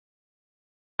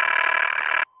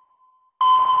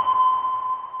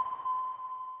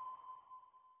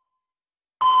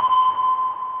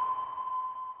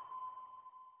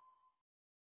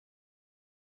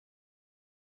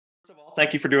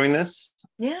thank you for doing this.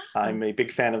 Yeah. I'm a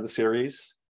big fan of the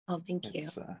series. Oh, thank you.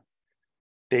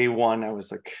 Day one, I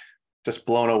was like just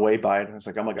blown away by it. I was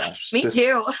like, oh my gosh. Me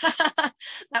too.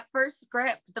 That first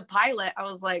script, the pilot, I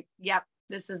was like, yep,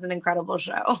 this is an incredible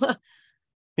show.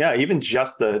 Yeah, even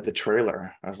just the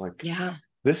trailer, I was like, yeah,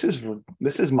 this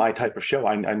is my type of show.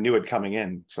 I knew it coming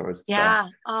in. So it's yeah.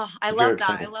 Oh, I love that.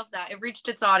 exciting. I love that. It reached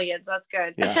its audience. That's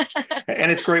good. Yeah.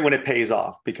 And it's great when it pays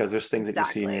off, because there's things that you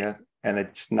see in Exactly. it and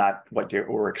it's not what you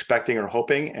were expecting or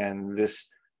hoping. And this,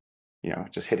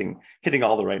 just hitting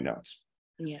all the right notes.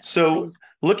 Yeah. So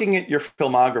looking at your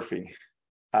filmography,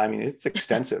 I mean, it's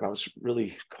extensive. I was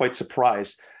really quite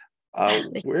surprised.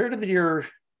 Where did your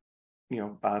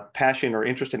passion or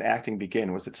interest in acting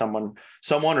begin? Was it someone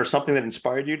or something that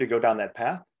inspired you to go down that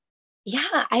path?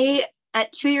 Yeah, I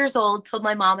at 2 years old told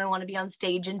my mom I want to be on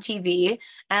stage and TV.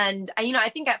 And I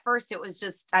think at first it was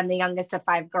just I'm the youngest of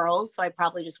 5 girls, so I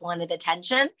probably just wanted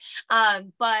attention.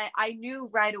 But I knew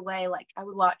right away, like I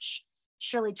would watch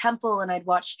Shirley Temple and I'd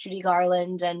watch Judy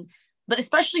Garland, but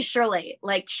especially Shirley.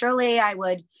 Like Shirley, I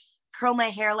would curl my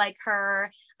hair like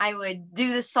her. I would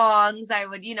do the songs. I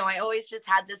would, I always just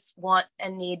had this want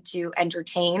and need to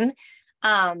entertain.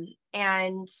 And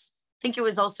I think it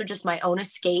was also just my own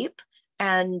escape.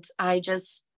 And I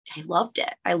loved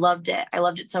it. I loved it. I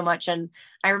loved it so much. And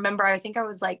I remember, I think I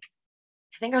was like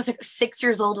 6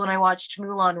 years old when I watched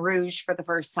Moulin Rouge for the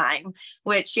first time,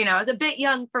 which, I was a bit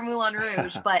young for Moulin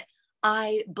Rouge, but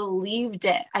I believed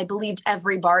it. I believed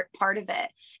every part of it.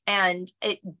 And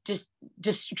it just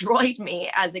destroyed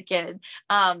me as a kid.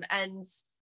 And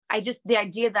the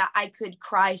idea that I could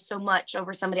cry so much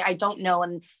over somebody I don't know.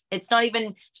 And it's not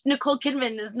even, Nicole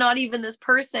Kidman is not even this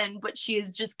person, but she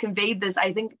has just conveyed this,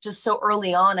 I think just so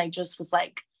early on, I just was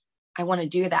like, I want to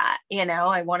do that.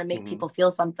 I want to make people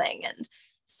feel something. And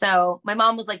so my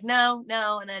mom was like, no.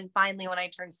 And then finally, when I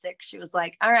turned 6, she was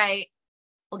like, all right,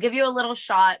 we'll give you a little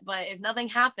shot, but if nothing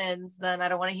happens, then I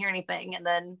don't want to hear anything. And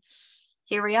then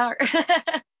here we are.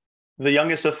 The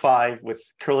youngest of 5 with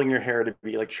curling your hair to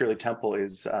be like Shirley Temple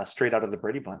is straight out of the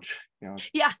Brady Bunch.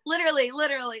 Yeah, literally.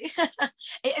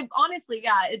 Honestly,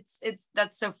 yeah,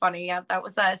 that's so funny. Yeah, that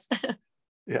was us.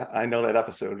 Yeah, I know that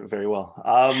episode very well.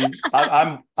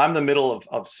 I'm the middle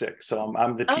of 6, so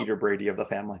I'm the Peter Brady of the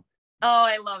family. Oh,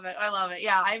 I love it.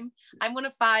 Yeah, I'm one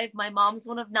of 5. My mom's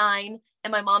one of 9,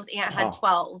 and my mom's aunt had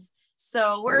 12.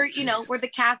 So we're we're the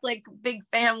Catholic big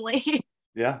family.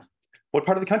 Yeah. What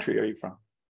part of the country are you from?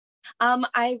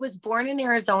 I was born in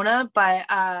Arizona, but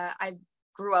I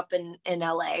grew up in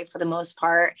LA for the most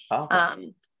part. Oh,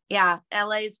 okay. Yeah,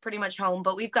 LA is pretty much home,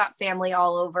 but we've got family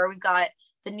all over. We've got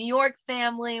the New York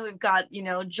family. We've got,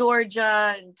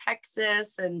 Georgia and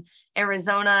Texas, and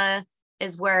Arizona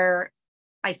is where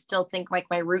I still think like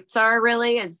my roots are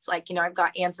really, is like, I've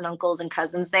got aunts and uncles and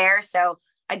cousins there. So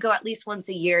I go at least once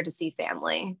a year to see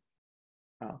family.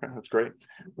 Okay, that's great.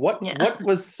 What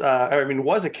was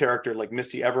was a character like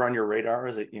Misty ever on your radar?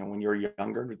 Is it, when you were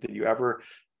younger, did you ever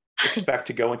expect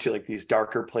to go into like these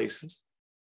darker places?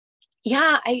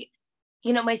 Yeah,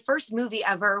 my first movie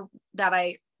ever that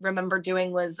I remember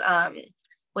doing was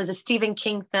a Stephen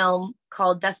King film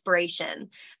called Desperation.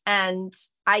 And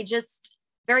I just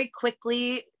very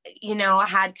quickly,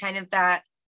 had kind of that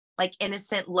like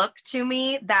innocent look to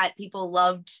me that people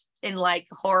loved in like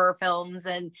horror films.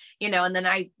 And, and then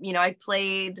I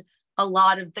played a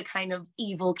lot of the kind of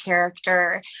evil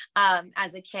character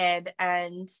as a kid.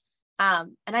 And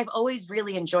I've always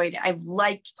really enjoyed it. I've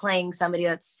liked playing somebody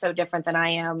that's so different than I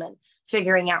am and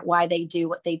figuring out why they do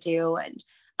what they do. And,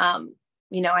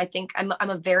 I think I'm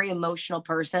a very emotional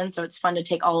person. So it's fun to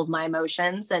take all of my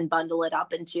emotions and bundle it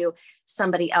up into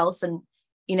somebody else. And,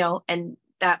 and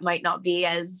that might not be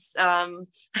as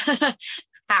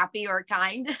happy or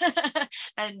kind.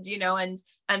 And,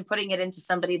 and putting it into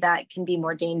somebody that can be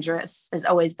more dangerous has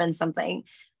always been something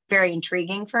very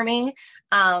intriguing for me.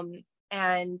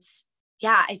 And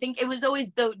yeah, I think it was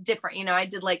always though different. I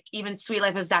did like even Sweet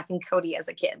Life of Zack and Cody as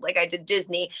a kid. Like I did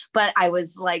Disney, but I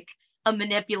was like a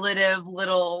manipulative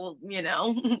little,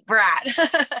 brat.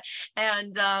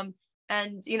 And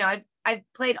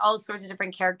I've played all sorts of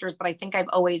different characters, but I think I've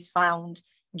always found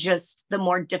just the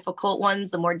more difficult ones,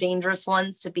 the more dangerous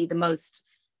ones to be the most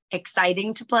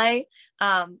exciting to play.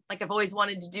 Like I've always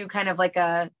wanted to do kind of like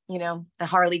a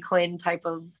Harley Quinn type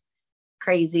of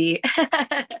crazy.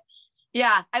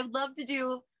 Yeah, I would love to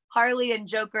do Harley and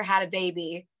Joker had a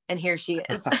baby, and here she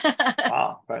is.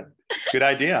 Wow, but good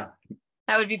idea.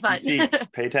 That would be fun.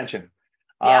 Pay attention.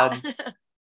 Yeah.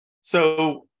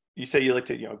 So you say you like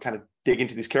to, kind of dig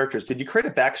into these characters. Did you create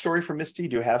a backstory for Misty?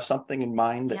 Do you have something in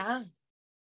mind that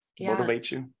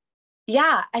motivates you?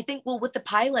 Yeah, I think, well, with the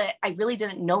pilot, I really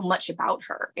didn't know much about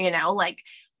her, like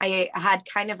I had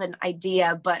kind of an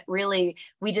idea, but really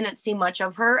we didn't see much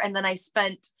of her. And then I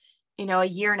spent, a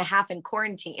year and a half in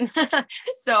quarantine.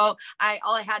 So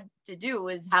all I had to do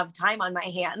was have time on my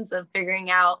hands of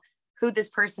figuring out who this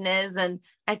person is. And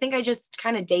I think I just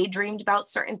kind of daydreamed about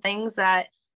certain things that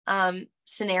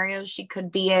scenarios she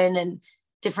could be in and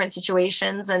different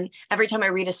situations. And every time I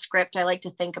read a script, I like to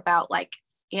think about like,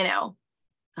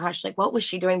 gosh, like what was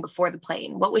she doing before the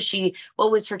plane? What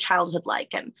was her childhood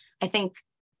like? And I think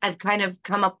I've kind of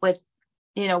come up with,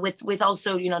 with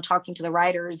also, talking to the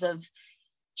writers of,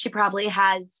 she probably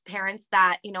has parents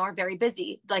that, are very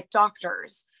busy, like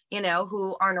doctors,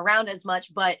 who aren't around as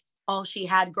much, but all she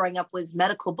had growing up was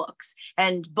medical books,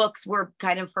 and books were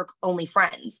kind of her only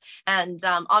friends. And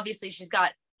obviously she's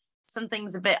got some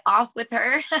things a bit off with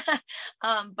her.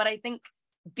 But I think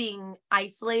being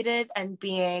isolated and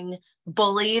being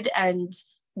bullied and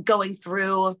going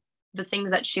through the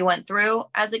things that she went through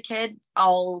as a kid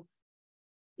all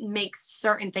makes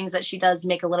certain things that she does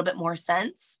make a little bit more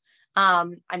sense.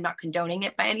 I'm not condoning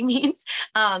it by any means.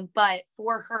 But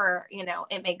for her,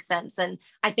 it makes sense. And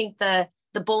I think the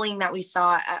bullying that we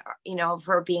saw, of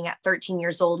her being at 13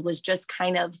 years old was just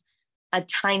kind of a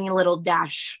tiny little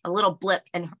dash, a little blip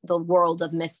in the world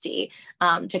of Misty,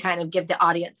 to kind of give the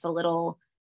audience a little,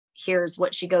 here's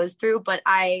what she goes through. But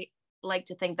I like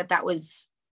to think that was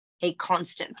a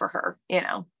constant for her,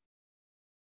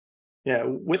 Yeah,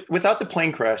 without the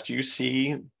plane crash, do you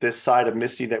see this side of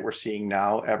Misty that we're seeing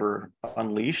now ever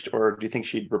unleashed, or do you think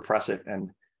she'd repress it? And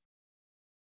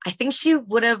I think she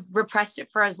would have repressed it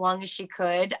for as long as she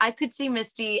could. I could see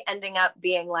Misty ending up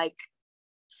being like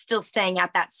still staying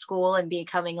at that school and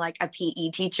becoming like a PE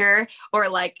teacher, or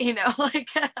like, like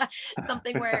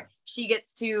something where she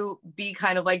gets to be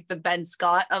kind of like the Ben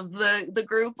Scott of the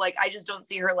group. Like, I just don't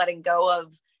see her letting go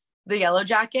of the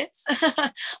Yellowjackets.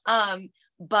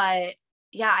 But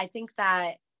yeah, I think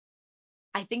that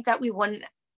we wouldn't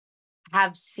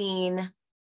have seen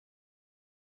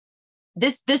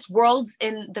this world's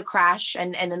in the crash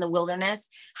and in the wilderness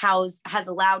has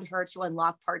allowed her to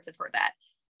unlock parts of her that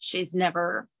she's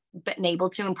never been able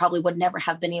to, and probably would never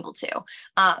have been able to.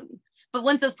 But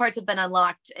once those parts have been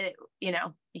unlocked, you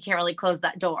can't really close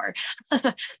that door.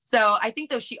 So I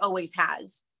think though she always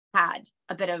has had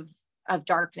a bit of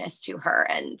darkness to her.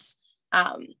 And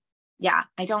yeah,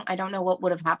 I don't know what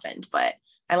would have happened, but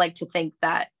I like to think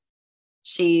that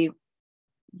she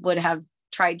would have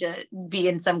tried to be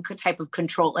in some type of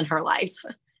control in her life.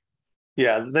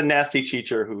 Yeah, the nasty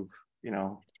teacher who,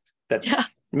 that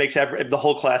makes the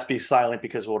whole class be silent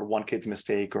because of one kid's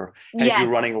mistake, or has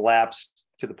you running laps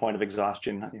to the point of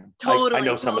exhaustion. Totally, I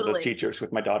know some of those teachers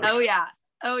with my daughters. Oh yeah.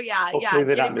 Hopefully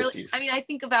they're not Misties. I mean, I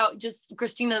think about just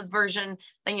Christina's version,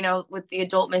 with the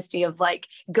adult Misty, of like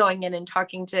going in and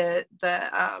talking to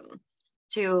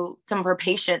to some of her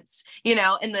patients, in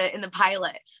the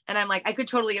pilot. And I'm like, I could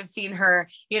totally have seen her,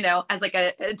 as like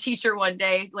a teacher one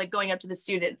day, like going up to the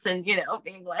students and,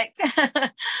 being like,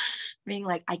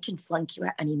 I can flunk you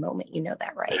at any moment. You know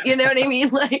that, right? You know what I mean?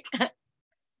 Like,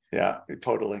 yeah,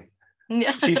 totally.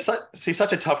 Yeah. She's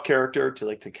such a tough character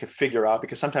to figure out,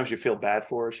 because sometimes you feel bad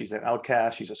for her. She's an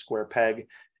outcast. She's a square peg.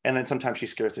 And then sometimes she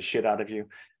scares the shit out of you.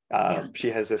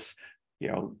 She has this,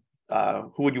 who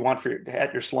would you want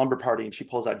at your slumber party? And she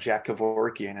pulls out Jack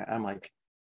Kevorkian. And I'm like,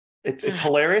 it's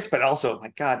hilarious, but also,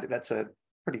 my God, that's a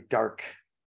pretty dark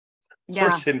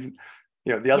person.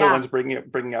 The other one's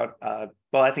bringing out,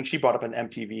 well, I think she brought up an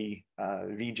MTV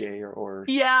VJ or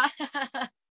yeah.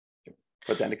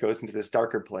 But then it goes into this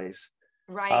darker place.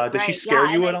 Right. Does she scare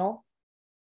you at all?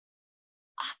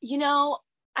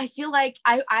 I feel like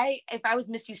if I was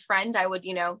Misty's friend, I would,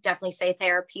 definitely say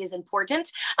therapy is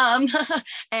important. But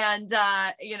I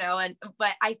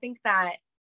think that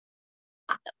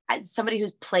as somebody who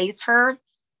plays her,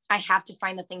 I have to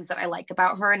find the things that I like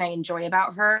about her and I enjoy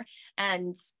about her.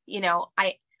 And,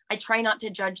 I try not to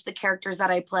judge the characters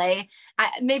that I play.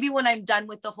 Maybe when I'm done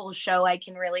with the whole show, I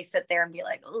can really sit there and be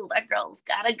like, oh, that girl's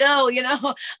gotta go,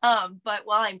 but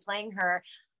while I'm playing her,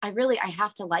 I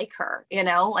have to like her,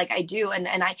 like I do. And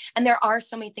there are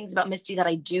so many things about Misty that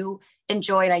I do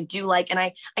enjoy and I do like. And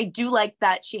I do like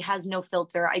that she has no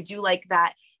filter. I do like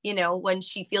that, when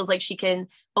she feels like she can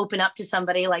open up to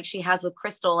somebody like she has with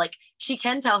Crystal, like she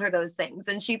can tell her those things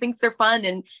and she thinks they're fun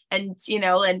and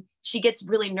she gets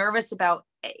really nervous about,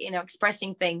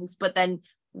 expressing things. But then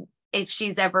if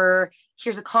she's ever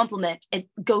hears a compliment, it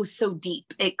goes so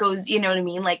deep. It goes, you know what I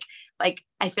mean? Like I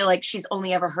feel like she's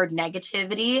only ever heard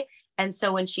negativity. And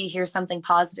so when she hears something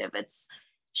positive,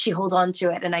 she holds on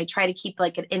to it. And I try to keep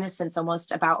like an innocence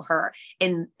almost about her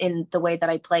in the way that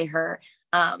I play her.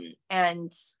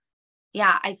 And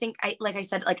yeah, I think like I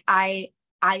said, like I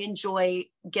enjoy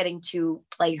getting to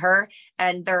play her.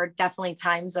 And there are definitely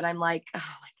times that I'm like,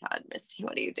 oh my God, Misty,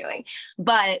 what are you doing?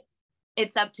 But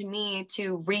it's up to me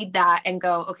to read that and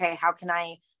go, okay, how can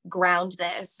I ground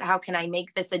this? How can I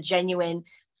make this a genuine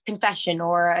confession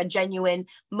or a genuine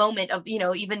moment of,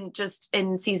 even just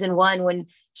in season 1, when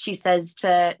she says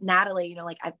to Natalie,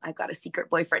 like, I've got a secret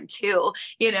boyfriend too,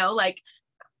 like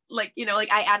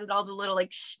I added all the little,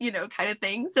 like, kind of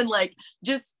things, and like,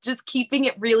 just keeping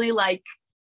it really like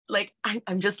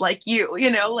I'm just like you,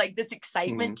 like this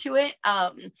excitement to it.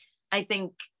 I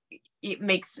think it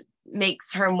makes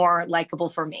her more likable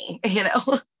for me,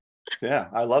 Yeah,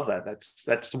 I love that.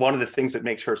 That's one of the things that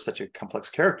makes her such a complex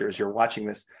character, is you're watching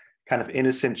this kind of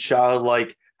innocent,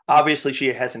 childlike. Obviously, she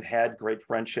hasn't had great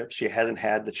friendships. She hasn't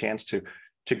had the chance to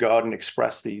go out and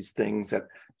express these things that,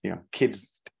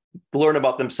 kids learn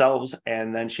about themselves,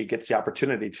 and then she gets the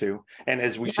opportunity to. And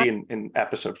as we see in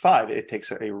episode 5, it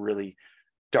takes a really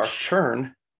dark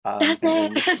turn. Does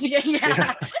it?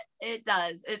 Yeah. It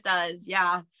does.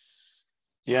 Yeah.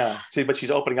 Yeah. See, but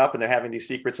she's opening up, and they're having these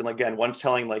secrets. And again, one's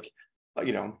telling like,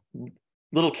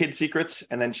 little kid secrets.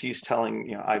 And then she's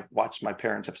telling, I've watched my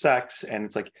parents have sex. And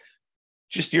it's like,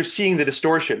 just, you're seeing the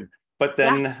distortion, but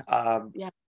then,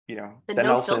 the then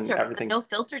no also filter, everything. The no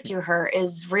filter to her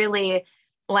is really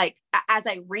like, as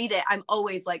I read it, I'm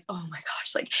always like, oh my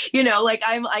gosh, like, like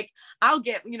I'm like, I'll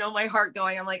get, my heart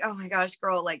going. I'm like, oh my gosh,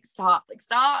 girl, like stop,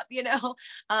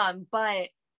 but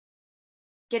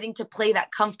getting to play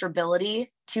that comfortability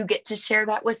to get to share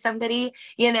that with somebody,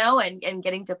 and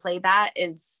getting to play that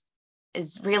is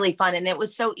really fun. And it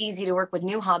was so easy to work with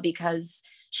Nuha because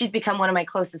she's become one of my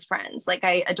closest friends. Like,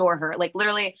 I adore her. Like,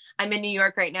 literally, I'm in New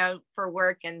York right now for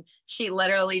work, and she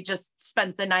literally just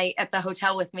spent the night at the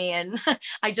hotel with me, and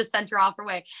I just sent her off her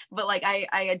way. But like,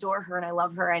 I adore her and I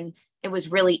love her. And it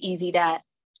was really easy to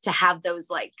have those,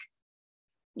 like,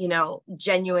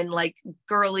 genuine, like,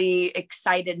 girly,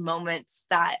 excited moments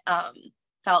that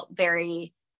felt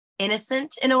very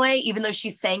innocent in a way, even though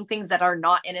she's saying things that are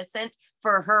not innocent.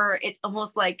 For her, it's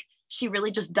almost like she really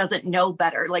just doesn't know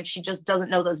better. Like, she just doesn't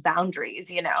know those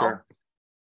boundaries, Sure.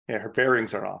 Yeah, her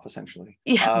bearings are off, essentially.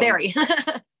 Yeah, very.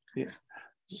 Yeah.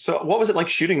 So what was it like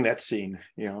shooting that scene?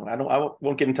 I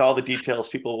won't get into all the details.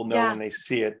 People will know when they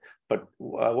see it, but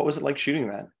what was it like shooting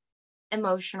that?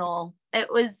 Emotional. It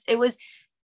was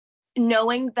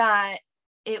knowing that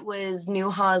it was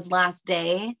Nuha's last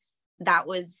day. That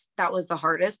was the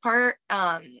hardest part.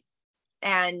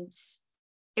 And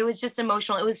it was just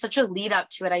emotional. It was such a lead up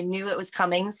to it. I knew it was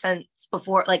coming since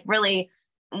before, like, really,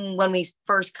 when we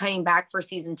first came back for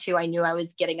season 2, I knew I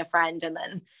was getting a friend, and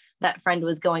then that friend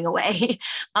was going away.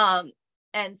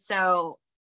 And so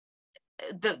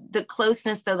the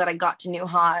closeness, though, that I got to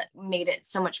Nuha made it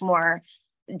so much more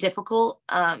difficult,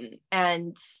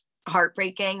 and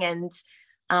heartbreaking. And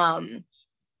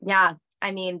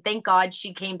I mean, thank God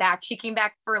she came back. She came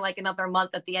back for like another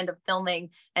month at the end of filming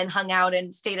and hung out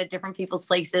and stayed at different people's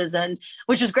places, and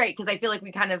which was great, because I feel like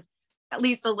we kind of, at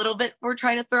least a little bit, we're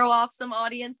trying to throw off some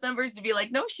audience members to be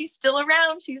like, no, she's still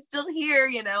around, she's still here,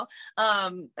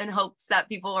 in hopes that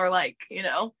people are like,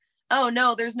 oh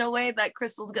no, there's no way that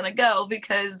Crystal's gonna go,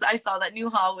 because I saw that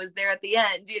Nuha was there at the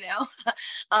end,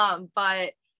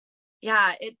 but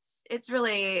yeah, it's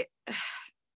really,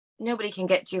 nobody can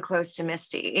get too close to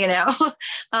Misty,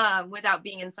 without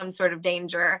being in some sort of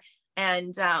danger.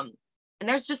 And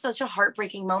there's just such a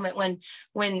heartbreaking moment when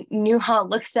Nuha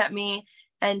looks at me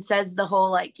and says the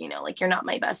whole, like, like, you're not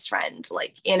my best friend,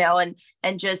 like,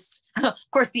 and just, of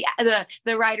course, the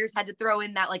writers had to throw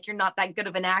in that, like, you're not that good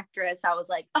of an actress. I was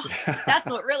like, oh, that's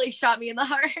what really shot me in the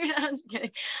heart. I'm just kidding.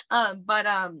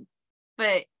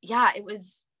 But yeah, it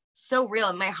was so real,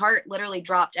 and my heart literally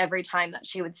dropped every time that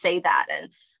she would say that.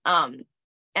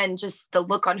 And just the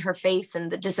look on her face,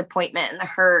 and the disappointment and the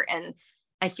hurt. And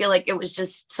I feel like it was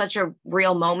just such a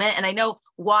real moment. And I know,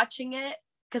 watching it,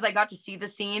 because I got to see the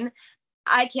scene,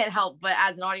 I can't help but,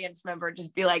 as an audience member,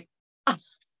 just be like,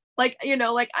 like,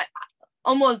 I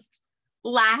almost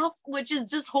laugh, which is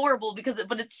just horrible,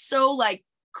 but it's so, like,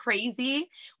 crazy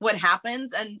what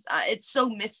happens. And it's so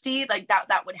Misty, like,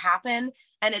 that would happen.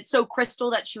 And it's so Crystal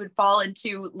that she would fall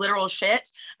into literal shit.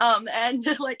 And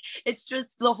like, it's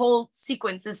just, the whole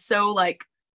sequence is so, like,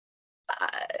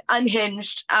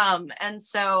 unhinged. And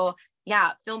so,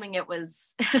 yeah, filming it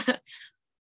was,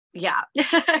 yeah,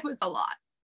 it was a lot.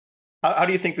 How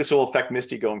do you think this will affect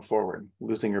Misty going forward,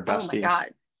 losing her bestie? Oh my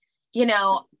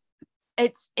God.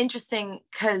 It's interesting,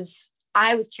 because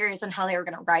I was curious on how they were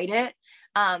going to write it.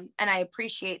 And I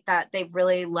appreciate that they've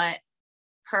really let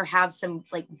her have some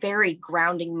like very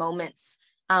grounding moments.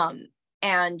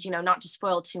 And, you know, not to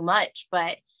spoil too much,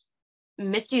 but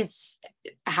Misty's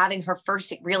having her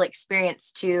first real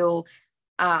experience to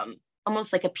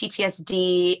almost like a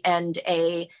PTSD and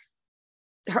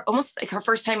almost like her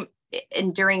first time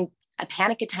enduring a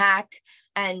panic attack,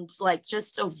 and like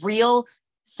just a real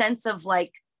sense of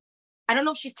like, I don't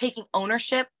know if she's taking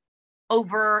ownership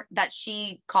over that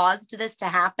she caused this to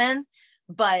happen,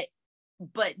 but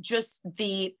just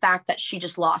the fact that she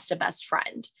just lost a best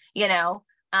friend, you know,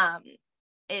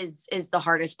 is the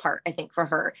hardest part, I think, for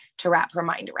her to wrap her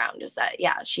mind around, is that,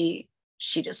 yeah, she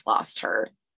just lost her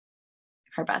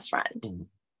best friend.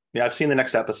 Yeah, I've seen the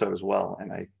next episode as well,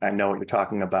 and I know what you're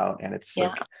talking about, and it's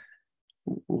like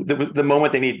the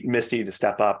moment they need Misty to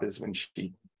step up is when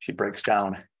she breaks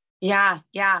down. Yeah,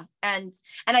 and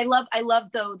I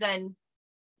love though then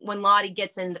when Lottie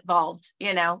gets involved,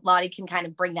 you know, Lottie can kind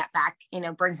of bring that back, you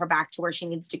know, bring her back to where she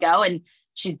needs to go, and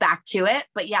she's back to it.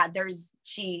 But yeah,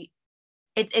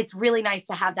 it's really nice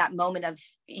to have that moment of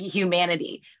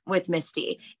humanity with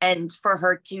Misty, and for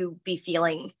her to be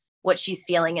feeling what she's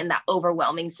feeling and that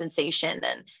overwhelming sensation,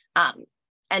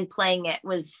 and playing it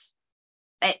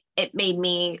it made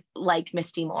me like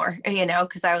Misty more, you know,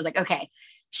 because I was like, okay,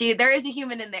 there is a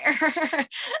human in there.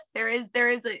 there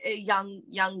is a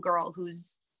young girl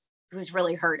who's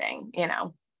really hurting, you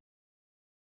know.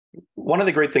 One of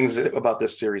the great things about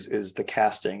this series is the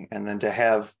casting, and then to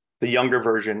have the younger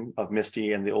version of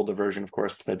Misty and the older version, of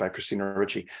course, played by Christina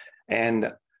Ricci.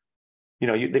 And, you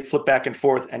know, they flip back and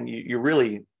forth, and you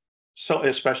really, so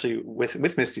especially with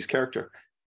Misty's character,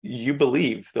 you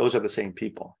believe those are the same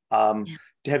people.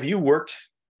 Do you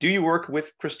work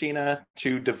with Christina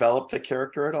to develop the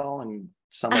character at all? And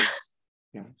some of,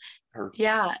 you know, her.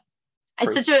 Yeah. I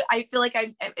feel like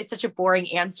it's such a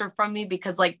boring answer from me,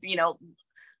 because like, you know,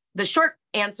 the short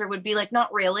answer would be like,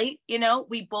 not really, you know,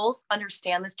 we both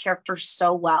understand this character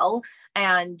so well,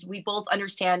 and we both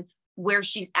understand where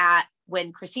she's at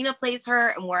when Christina plays her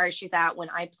and where she's at when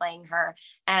I'm playing her.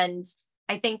 And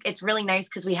I think it's really nice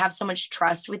because we have so much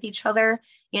trust with each other,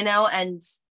 you know. And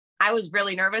I was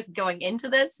really nervous going into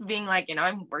this, being like, you know,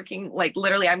 I'm working, like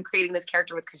literally I'm creating this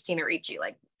character with Christina Ricci,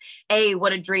 like A,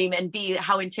 what a dream, and B,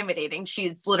 how intimidating.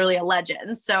 She's literally a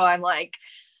legend. So I'm like,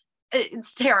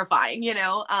 it's terrifying, you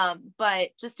know, but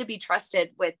just to be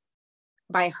trusted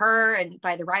by her and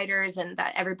by the writers, and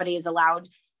that everybody has allowed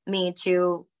me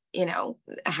to, you know,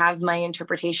 have my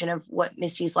interpretation of what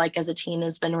Misty's like as a teen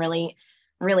has been really,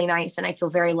 really nice. And I feel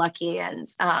very lucky. And,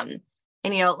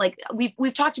 you know, like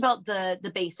we've talked about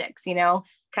the basics, you know,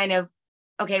 kind of,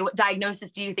 okay, what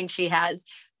diagnosis do you think she has?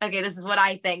 Okay, this is what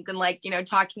I think. And like, you know,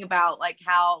 talking about like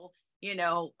how, you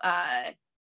know,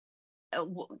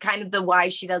 kind of the why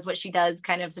she does what she does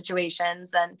kind of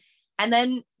situations. And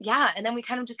then we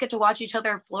kind of just get to watch each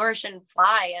other flourish and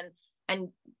fly. And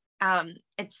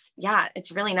it's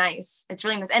really nice. It's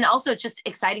really nice. And also it's just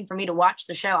exciting for me to watch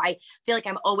the show. I feel like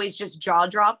I'm always just jaw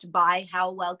dropped by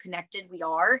how well connected we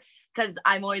are. Cause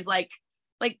I'm always like,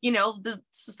 you know,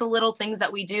 just the little things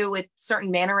that we do with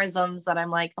certain mannerisms that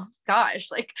I'm like, oh gosh,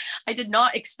 like I did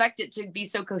not expect it to be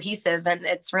so cohesive. And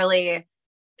it's really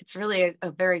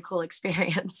a very cool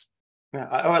experience. Yeah,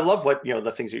 I love what, you know,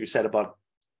 the things that you said about,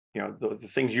 you know, the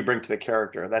things you bring to the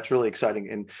character. That's really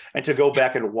exciting. And to go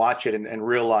back and watch it and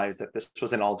realize that this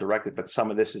wasn't all directed, but some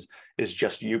of this is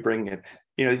just you bringing it,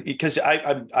 you know, because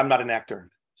I'm not an actor.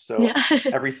 So yeah.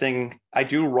 Everything I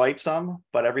do write some,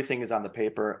 but everything is on the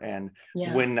paper. And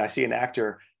when I see an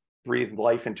actor breathe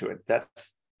life into it,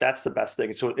 that's the best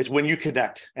thing. So it's when you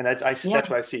connect, and that's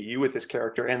what I see you with this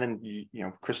character, and then you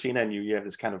know, Christina and you have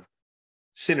this kind of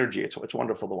synergy. It's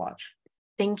wonderful to watch.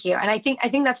 Thank you. And I think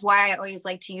that's why I always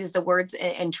like to use the words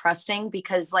in trusting,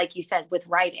 because like you said, with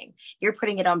writing, you're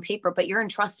putting it on paper, but you're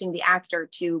entrusting the actor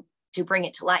to bring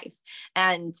it to life.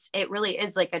 And it really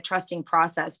is like a trusting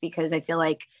process, because I feel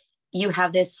like you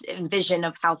have this vision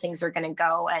of how things are going to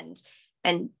go.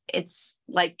 And it's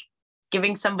like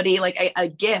giving somebody like a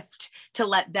gift to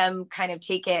let them kind of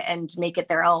take it and make it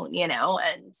their own, you know?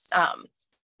 And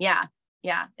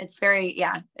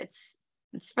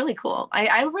it's really cool.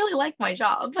 I really like my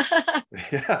job.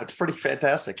 Yeah, it's pretty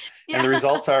fantastic. Yeah. And the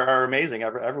results are amazing.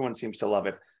 Everyone seems to love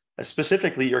it.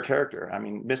 Specifically your character. I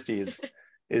mean, Misty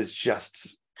is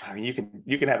just, I mean,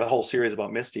 you can have a whole series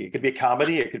about Misty. It could be a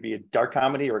comedy, it could be a dark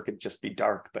comedy, or it could just be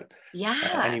dark, but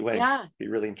anyway, it'd be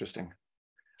really interesting.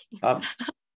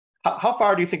 How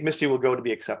far do you think Misty will go to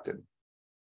be accepted?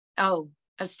 Oh,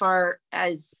 as far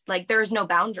as like, there's no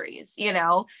boundaries, you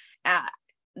know.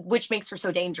 which makes her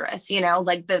so dangerous, you know,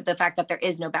 like the fact that there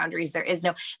is no boundaries,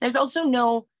 there's also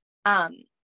no,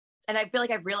 and I feel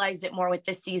like I've realized it more with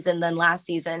this season than last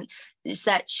season, is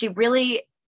that she really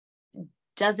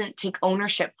doesn't take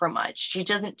ownership for much. She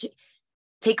doesn't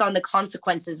take on the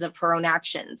consequences of her own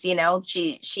actions. You know,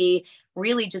 she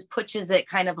really just pushes it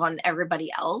kind of on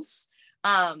everybody else.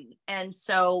 And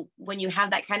so when you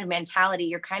have that kind of mentality,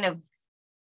 you're kind of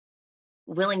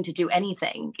willing to do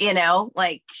anything, you know,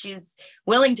 like she's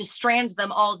willing to strand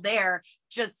them all there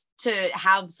just to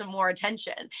have some more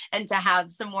attention and to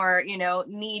have some more, you know,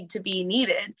 need to be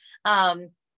needed.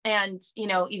 And, you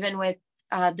know, even with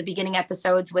the beginning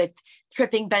episodes with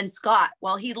tripping Ben Scott,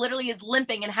 while he literally is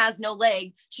limping and has no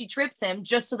leg, she trips him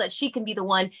just so that she can be the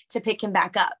one to pick him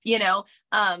back up, you know?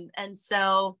 And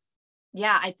so,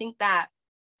 yeah, I think that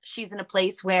she's in a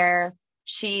place where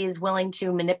she's willing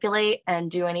to manipulate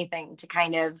and do anything to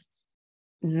kind of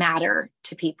matter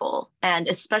to people. And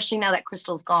especially now that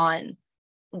Crystal's gone,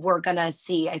 we're going to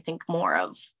see, I think, more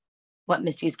of what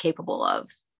Misty's capable of.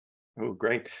 Oh,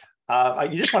 great.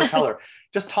 You just want to tell her,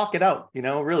 just talk it out. You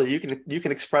know, really, you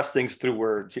can express things through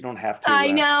words. You don't have to.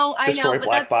 I know, but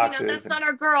that's, you know, that's not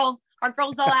our girl. Our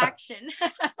girl's all action.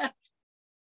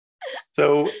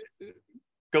 So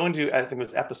going to, I think it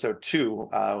was episode 2,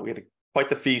 we had quite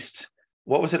the feast.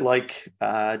 What was it like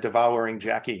devouring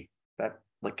Jackie? That,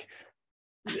 like,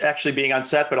 actually being on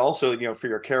set, but also, you know, for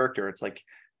your character, it's like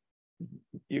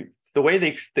the way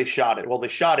they shot it. Well, they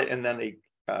shot it and then they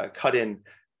cut in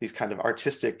these kind of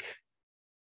artistic,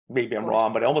 maybe I'm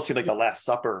wrong, but it almost seemed like the Last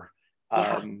Supper.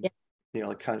 You know,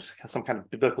 like kind of some kind of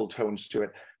biblical tones to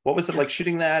it. What was it like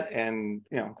shooting that? And,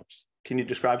 you know, can you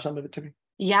describe some of it to me?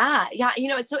 Yeah. You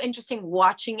know, it's so interesting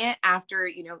watching it after,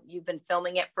 you know, you've been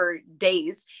filming it for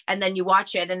days and then you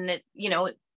watch it and it, you know,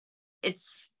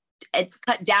 it's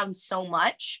cut down so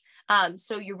much.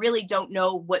 So you really don't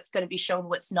know what's going to be shown,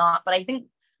 what's not. But I think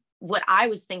what I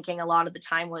was thinking a lot of the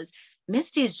time was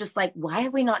Misty's just like, why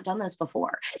have we not done this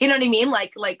before? You know what I mean?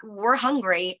 Like we're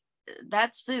hungry.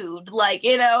 That's food. Like,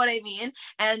 you know what I mean?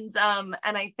 And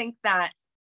I think that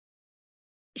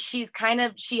she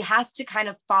has to kind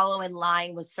of follow in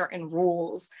line with certain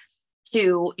rules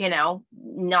to, you know,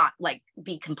 not like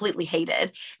be completely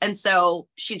hated. And so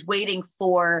she's waiting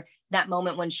for that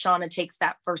moment when Shauna takes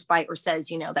that first bite or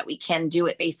says, you know, that we can do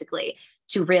it, basically,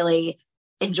 to really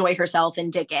enjoy herself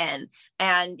and dig in.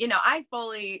 And, you know,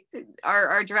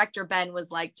 our director, Ben,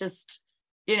 was like, just,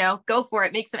 you know, go for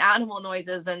it, make some animal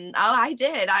noises. And I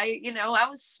did. You know, I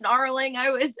was snarling. I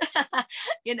was,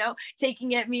 you know,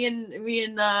 taking it. Me and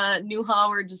Newha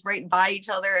were just right by each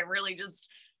other and really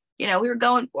just, you know, we were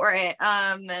going for it.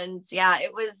 And yeah,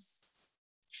 it was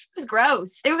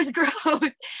gross. It was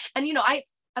gross. And, you know,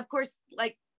 of course,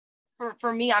 like,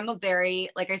 for me, I'm a very,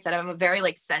 like I said, I'm a very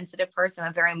like sensitive person. I'm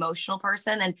a very emotional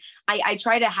person. And I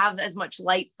try to have as much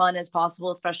light fun as possible,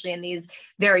 especially in these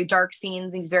very dark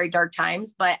scenes, these very dark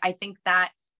times. But I think that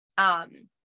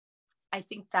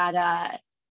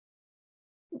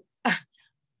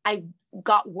I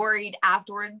got worried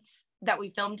afterwards that we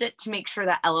filmed it to make sure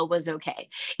that Ella was okay,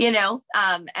 you know?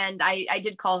 And I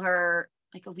did call her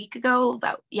like a week ago,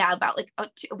 about like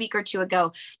a week or 2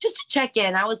 ago, just to check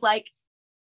in. I was like,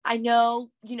 I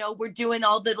know, you know, we're doing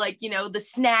all the, like, you know, the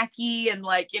snacky and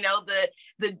like, you know,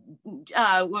 the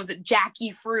what was it,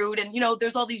 Jackie fruit. And, you know,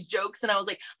 there's all these jokes. And I was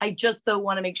like, I just though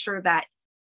want to make sure that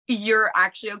you're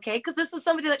actually okay. Cause this is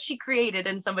somebody that she created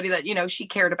and somebody that, you know, she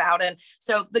cared about. And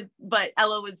so but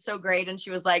Ella was so great. And she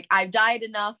was like, I've died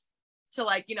enough to,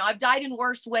 like, you know, I've died in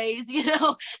worse ways, you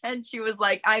know? And she was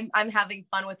like, I'm having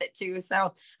fun with it too.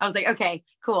 So I was like, okay,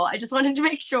 cool. I just wanted to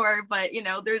make sure, but you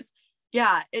know,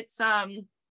 it's,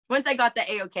 once I got the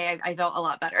A-OK, I felt a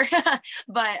lot better.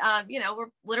 But, you know, we're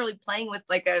literally playing with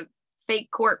like a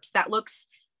fake corpse that looks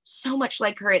so much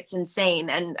like her. It's insane.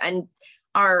 And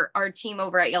our team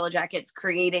over at Yellowjackets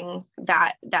creating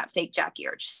that fake Jackie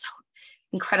are just so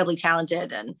incredibly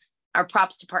talented. And our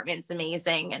props department is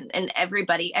amazing. And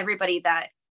everybody that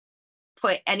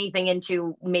put anything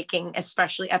into making,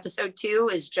 especially episode 2,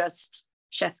 is just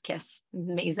chef's kiss.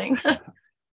 Amazing.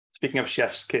 Speaking of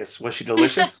chef's kiss, was she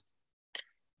delicious?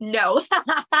 No,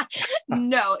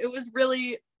 no, it was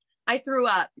really, I threw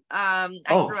up.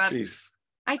 Geez.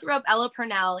 I threw up Ella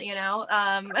Purnell, you know?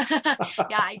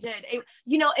 Yeah, I did.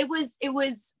 It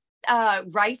was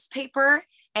rice paper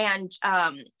and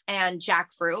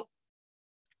jackfruit.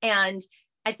 And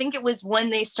I think it was when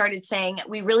they started saying,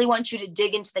 we really want you to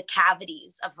dig into the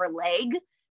cavities of her leg,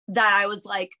 that I was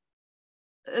like,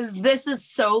 this is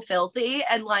so filthy.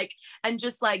 And like, and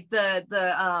just like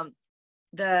the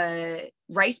the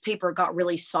rice paper got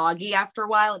really soggy after a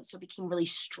while, and so it became really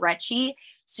stretchy.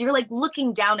 So you're like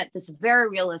looking down at this very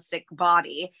realistic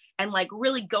body and like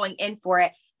really going in for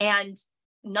it. And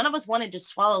none of us wanted to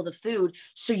swallow the food.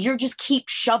 So you're just keep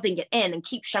shoving it in and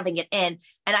keep shoving it in.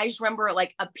 And I just remember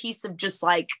like a piece of just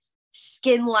like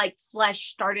skin like flesh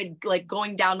started like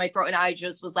going down my throat. And I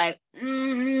just was like,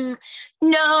 no,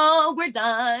 we're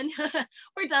done.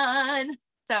 We're done.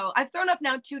 So I've thrown up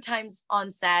now 2 times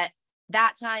on set,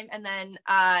 that time. And then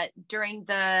during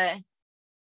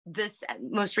this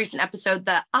most recent episode,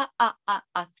 the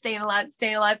staying alive,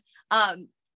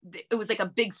 it was like a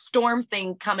big storm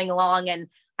thing coming along, and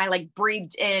I like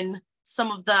breathed in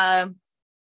some of the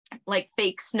like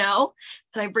fake snow,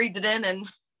 and I breathed it in and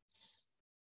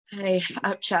I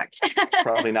upchucked.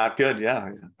 Probably not good.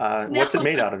 Yeah. No. What's it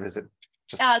made out of? Is it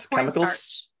just chemicals?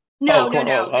 Cornstarch. No, corn.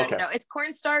 no. Okay. No. It's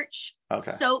cornstarch,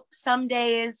 Okay. soap some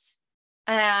days,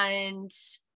 and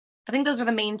I think those are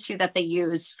the main 2 that they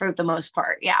use for the most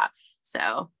part. Yeah.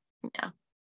 So, yeah.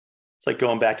 It's like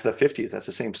going back to the 50s. That's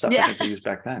the same stuff I think they used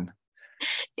back then.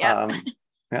 Yeah.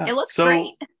 Yeah. It looks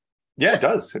great. Yeah, it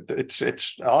does.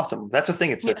 It's awesome. That's the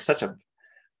thing. It's such a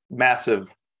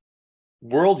massive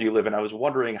world you live in. I was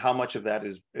wondering how much of that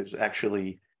is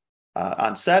actually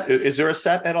on set. Is there a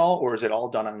set at all, or is it all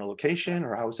done on a location,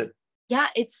 or how is it? Yeah,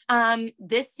 it's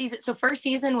this season. So first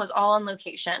season was all on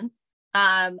location.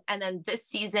 And then this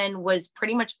season was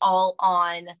pretty much all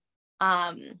on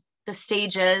the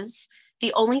stages.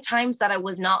 The only times that I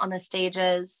was not on the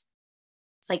stages,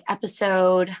 it's like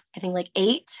episode, I think like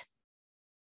 8.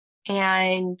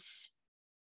 And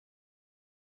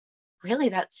really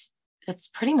that's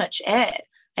pretty much it.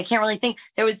 I can't really think.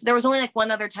 There was only like one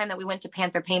other time that we went to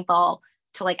Panther Paintball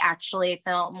to like actually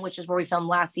film, which is where we filmed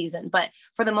last season. But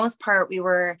for the most part, we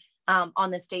were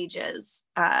on the stages.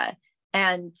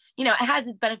 And, you know, it has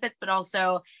its benefits, but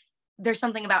also there's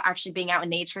something about actually being out in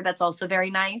nature that's also very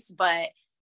nice. But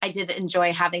I did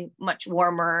enjoy having much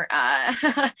warmer,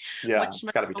 it's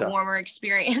gotta be tough. Warmer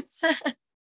experience.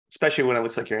 Especially when it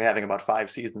looks like you're having about 5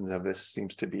 seasons of this,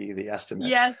 seems to be the estimate.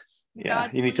 Yes. Yeah,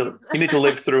 God, you need to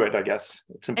live through it, I guess.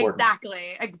 It's important.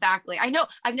 Exactly. I know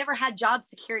I've never had job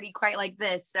security quite like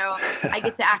this, so I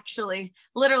get to actually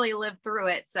literally live through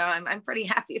it. So I'm pretty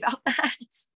happy about that.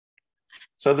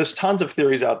 So there's tons of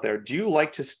theories out there. Do you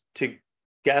like to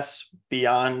guess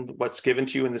beyond what's given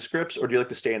to you in the scripts, or do you like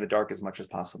to stay in the dark as much as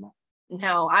possible?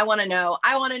 No, I want to know.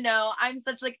 I'm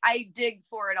such like, I dig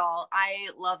for it all. I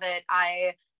love it.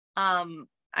 I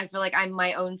feel like I'm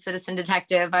my own citizen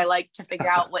detective. I like to figure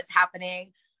out what's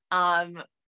happening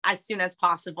as soon as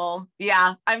possible.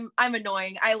 Yeah, I'm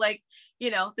annoying. I like,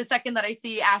 you know, the second that I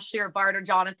see Ashley or Bart or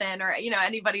Jonathan or, you know,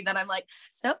 anybody, that I'm like,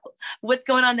 so what's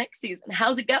going on next season?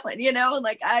 How's it going? You know,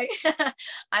 like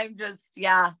I'm just,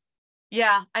 yeah.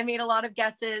 I made a lot of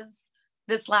guesses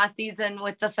this last season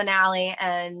with the finale.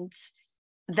 And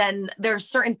then there's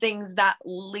certain things that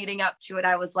leading up to it,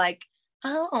 I was like,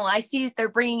 oh, I see they're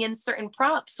bringing in certain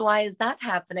props. Why is that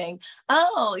happening?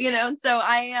 Oh, you know, and so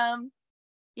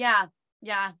yeah,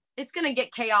 it's going to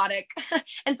get chaotic.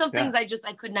 And some things I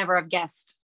could never have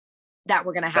guessed that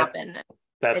were going to happen.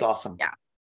 That's awesome. Yeah.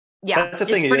 That's the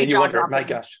thing. You wonder, my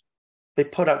gosh, they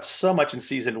put out so much in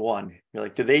season 1. You're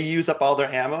like, did they use up all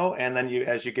their ammo? And then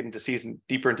as you get into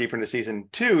deeper and deeper into season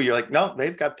 2, you're like, no,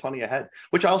 they've got plenty ahead,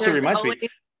 which also reminds me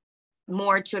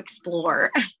more to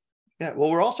explore. Yeah,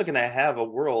 well, we're also going to have a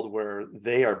world where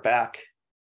they are back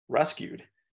rescued,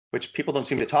 which people don't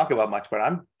seem to talk about much, but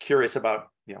I'm curious about,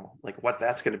 you know, like what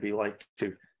that's going to be like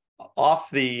to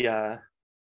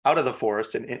out of the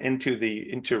forest and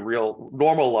into real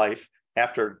normal life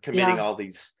after committing all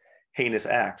these heinous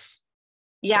acts.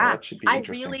 Yeah, so that should be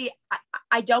interesting.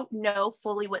 I don't know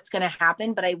fully what's going to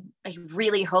happen, but I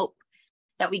really hope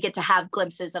that we get to have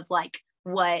glimpses of like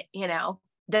what, you know,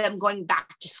 them going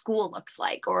back to school looks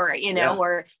like, or, you know,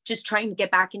 or just trying to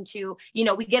get back into, you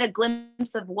know, we get a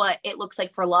glimpse of what it looks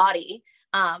like for Lottie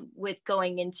with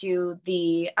going into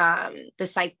the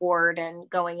psych ward and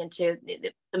going into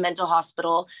the mental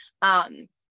hospital and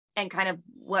kind of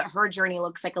what her journey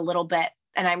looks like a little bit.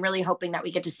 And I'm really hoping that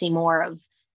we get to see more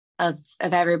of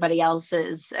everybody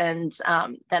else's and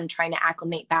them trying to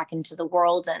acclimate back into the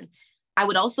world. And I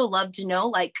would also love to know,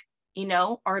 like, you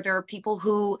know, are there people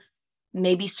who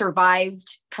maybe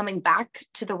survived coming back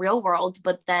to the real world,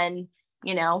 but then,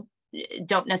 you know,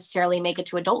 don't necessarily make it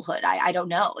to adulthood? I don't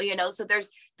know, you know, so there's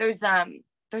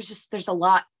a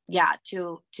lot,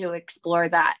 to explore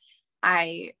that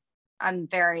I'm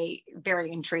very,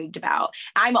 very intrigued about.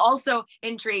 I'm also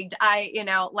intrigued. I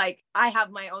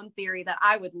have my own theory that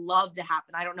I would love to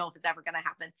happen. I don't know if it's ever going to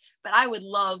happen, but I would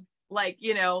love like,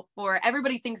 for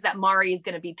everybody thinks that Mari is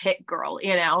going to be Pit Girl,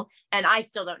 and I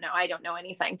still don't know. I don't know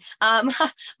anything.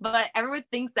 But everyone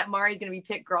thinks that Mari is going to be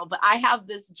Pit Girl, but I have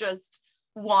this just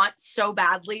want so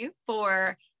badly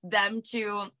for them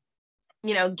to,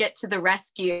 get to the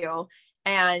rescue,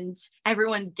 and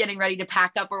everyone's getting ready to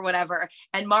pack up or whatever.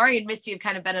 And Mari and Misty have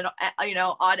kind of been at,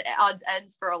 odds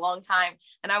ends for a long time.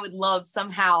 And I would love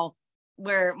somehow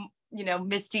where,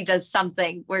 Misty does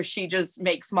something where she just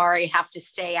makes Mari have to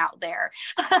stay out there,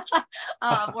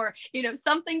 or,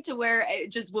 something to where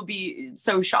it just will be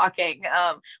so shocking,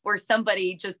 where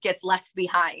somebody just gets left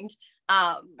behind.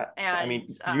 And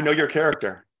your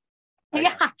character.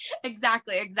 Yeah,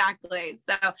 exactly.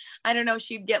 So I don't know if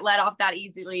she'd get let off that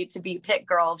easily to be Pit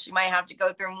Girl. She might have to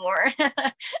go through more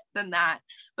than that.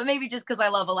 But maybe just because I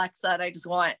love Alexa and I just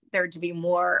want there to be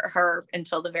more her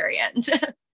until the very end.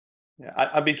 Yeah,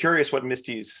 I'd be curious what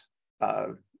Misty's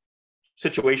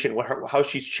situation, how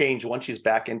she's changed once she's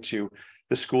back into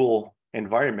the school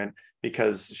environment,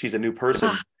 because she's a new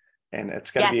person. And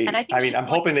it's going to be, I'm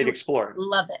hoping they'd explore it.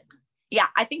 Love it. Yeah,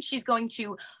 I think she's going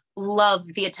to love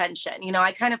the attention.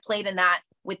 I kind of played in that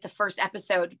with the first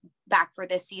episode back for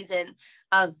this season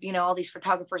of, all these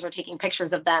photographers are taking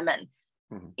pictures of them. And,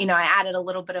 I added a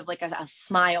little bit of like a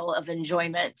smile of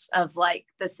enjoyment of like,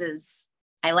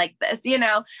 I like this,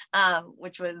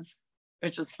 which was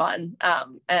fun.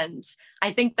 And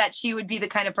I think that she would be the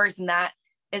kind of person that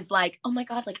is like, oh my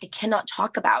God, like I cannot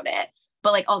talk about it,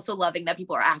 but like also loving that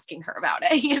people are asking her about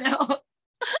it,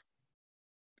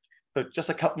 So just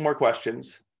a couple more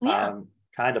questions. Yeah.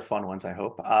 Kind of fun ones, I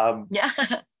hope. Yeah.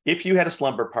 If you had a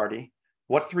slumber party,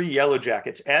 what 3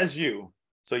 Yellowjackets,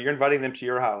 so you're inviting them to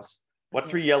your house, what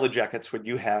 3 Yellowjackets would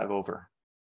you have over?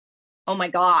 Oh my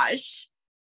gosh.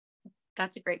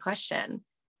 That's a great question.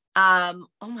 Oh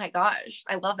my gosh.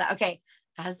 I love that. Okay.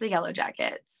 As the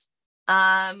Yellowjackets,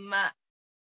 I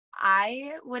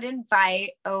would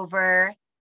invite over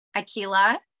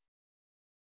Akila.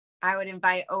 I would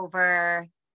invite over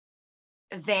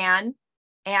Van,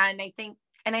 and I think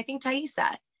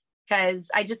Taissa, because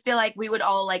I just feel like we would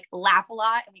all like laugh a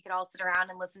lot and we could all sit around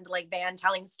and listen to like Van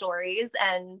telling stories,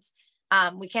 and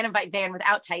we can't invite Van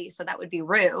without Taissa, so that would be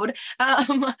rude.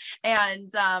 And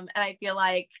I feel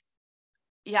like,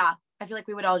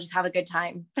 we would all just have a good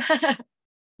time.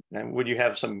 And would you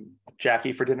have some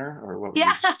Jackie for dinner, or what would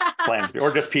your plans be,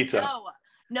 or just pizza?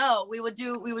 No, we would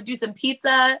do some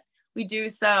pizza. We do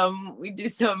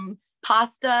some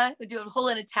pasta. We do a whole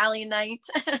Italian night.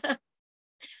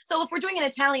 So if we're doing an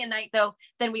Italian night though,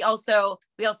 then we also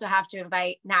have to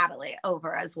invite Natalie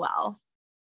over as well.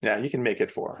 Yeah, you can make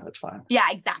it 4. That's fine. Yeah,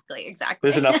 exactly.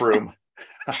 There's enough room.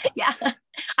 Yeah.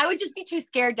 I would just be too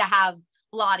scared to have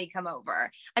Lottie come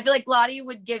over. I feel like Lottie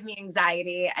would give me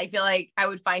anxiety. I feel like I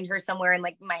would find her somewhere in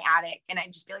like my attic and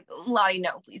I'd just be like, Lottie,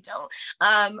 no, please don't.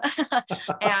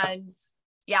 And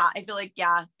yeah, I feel like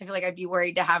I'd be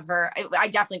worried to have her. I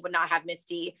definitely would not have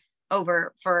Misty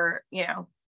over for a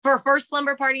first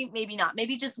slumber party. Maybe not.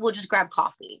 Maybe we'll just grab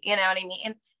coffee. You know what I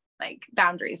mean? Like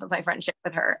boundaries with my friendship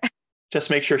with her. Just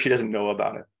make sure she doesn't know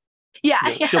about it. Yeah.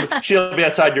 She'll be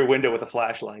outside your window with a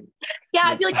flashlight. Yeah,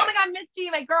 I'd be like, oh my God, Misty,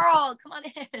 my girl, come on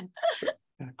in.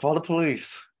 Call the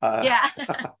police. Yeah.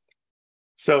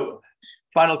 So,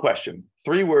 final question.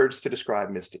 3 words to describe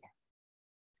Misty.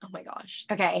 Oh my gosh.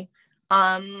 Okay.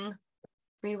 3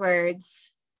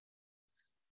 words.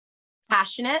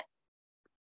 Passionate,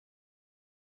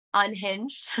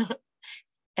 unhinged,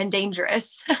 and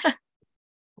dangerous.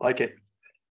 Like it.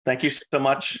 Thank you so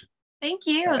much. Thank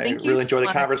you. I Thank you. Really enjoyed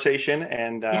the conversation,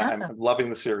 and I'm loving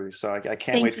the series. So I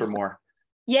can't wait for more.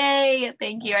 Yay.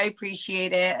 Thank you. I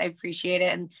appreciate it.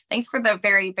 And thanks for the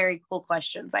very, very cool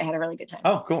questions. I had a really good time.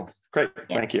 Oh, cool. Great.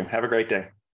 Yeah. Thank you. Have a great day.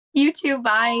 You too.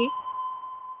 Bye.